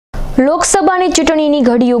લોકસભાની ચૂંટણીની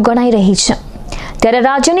ઘડીઓ ગણાઈ રહી છે ત્યારે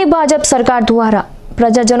રાજ્યની ભાજપ સરકાર દ્વારા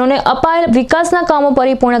પ્રજાજનોને અપાયેલ વિકાસના કામો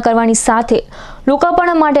પરિપૂર્ણ કરવાની સાથે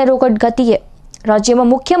લોકાર્પણ માટે રોકડ ગતિએ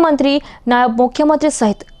રાજ્યમાં મુખ્યમંત્રી, નાયબ મુખ્યમંત્રી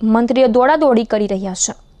સહિત મંત્રીઓ દોડાદોડી કરી રહ્યા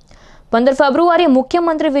છે। 15 ફેબ્રુઆરીએ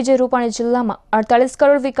મુખ્યમંત્રી વિજય રૂપાણી જિલ્લામાં 48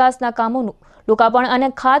 કરોડ વિકાસના કામોનું લોકાર્પણ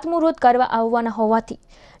અને ખાતમુહૂર્ત કરવા આવવાના હોવાથી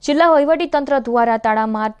જિલ્લા વહીવટીતંત્ર દ્વારા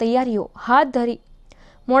તડામાર તૈયારીઓ હાથ ધરી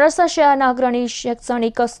મોડાસા શહેરના અગ્રણી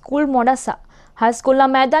શૈક્ષણિક સ્કૂલ મોડાસા હાઈસ્કૂલના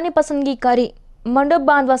મેદાનની પસંદગી કરી મંડપ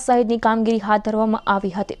બાંધવા સહિતની કામગીરી હાથ ધરવામાં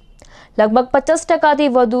આવી હતી। લગભગ 50%થી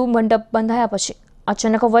વધુ મંડપ બંધાયા પછી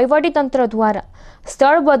અચાનક વહીવટીતંત્ર દ્વારા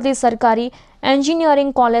સ્થળ બદલી સરકારી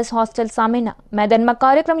એન્જિનિયરિંગ કોલેજ હોસ્ટેલ સામેના મેદાનમાં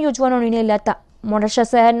કાર્યક્રમ યોજવાનો નિર્ણય લેતા મોડાસા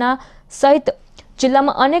શહેરના સહિત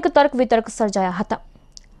જિલ્લામાં અનેક તર્ક વિતર્ક સર્જાયા હતા।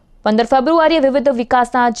 15 ફેબ્રુઆરીએ વિવિધ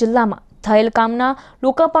વિકાસના જિલ્લામાં થયેલ કામના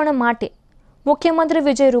લોકાર્પણ માટે મુખ્યમંત્રી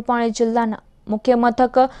વિજય રૂપાણી જિલ્લાના મુખ્ય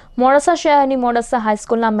મથક મોડાસા શહેરની મોડાસા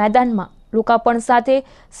હાઈસ્કૂલના મેદાનમાં લોકાર્પણ સાથે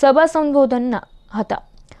સભા સંબોધનના હતા।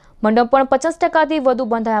 મંડપ પણ 50%થી વધુ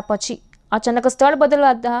બંધાયા પછી અચાનક સ્થળ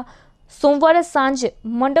બદલાતા સોમવારે સાંજે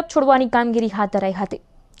મંડપ છોડવાની કામગીરી હાથ ધરાઈ હતી।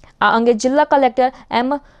 આ અંગે જિલ્લા કલેક્ટર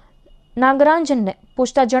એમ નાગરાજનને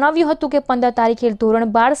પૂછતા જણાવ્યું હતું કે 15 તારીખે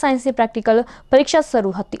ધોરણ 12 સાયન્સની પ્રેક્ટિકલ પરીક્ષા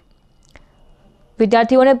શરૂ હતી।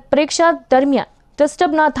 વિદ્યાર્થીઓને પરીક્ષા દરમિયાન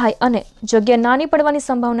ડિસ્ટર્બ ન થાય અને જગ્યા નાની પડવાની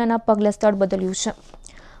સંભાવનાના પગલે સ્થળ બદલ્યું છે।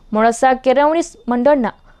 મોડાસા કેળવણી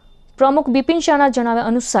મંડળના પ્રમુખ બિપિન શાહના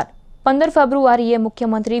જણાવ્યા અનુસાર 15 ફેબ્રુઆરીએ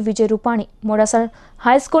મુખ્યમંત્રી વિજય રૂપાણી મોડાસા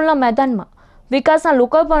હાઈસ્કૂલના મેદાનમાં વિકાસના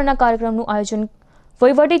લોકાર્પણના કાર્યક્રમનું આયોજન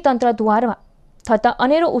વહીવટીતંત્ર દ્વારા થતા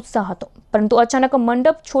અનેરો ઉત્સાહ હતો, પરંતુ અચાનક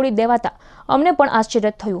મંડપ છોડી દેવાતા અમને પણ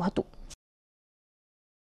આશ્ચર્ય થયું હતું।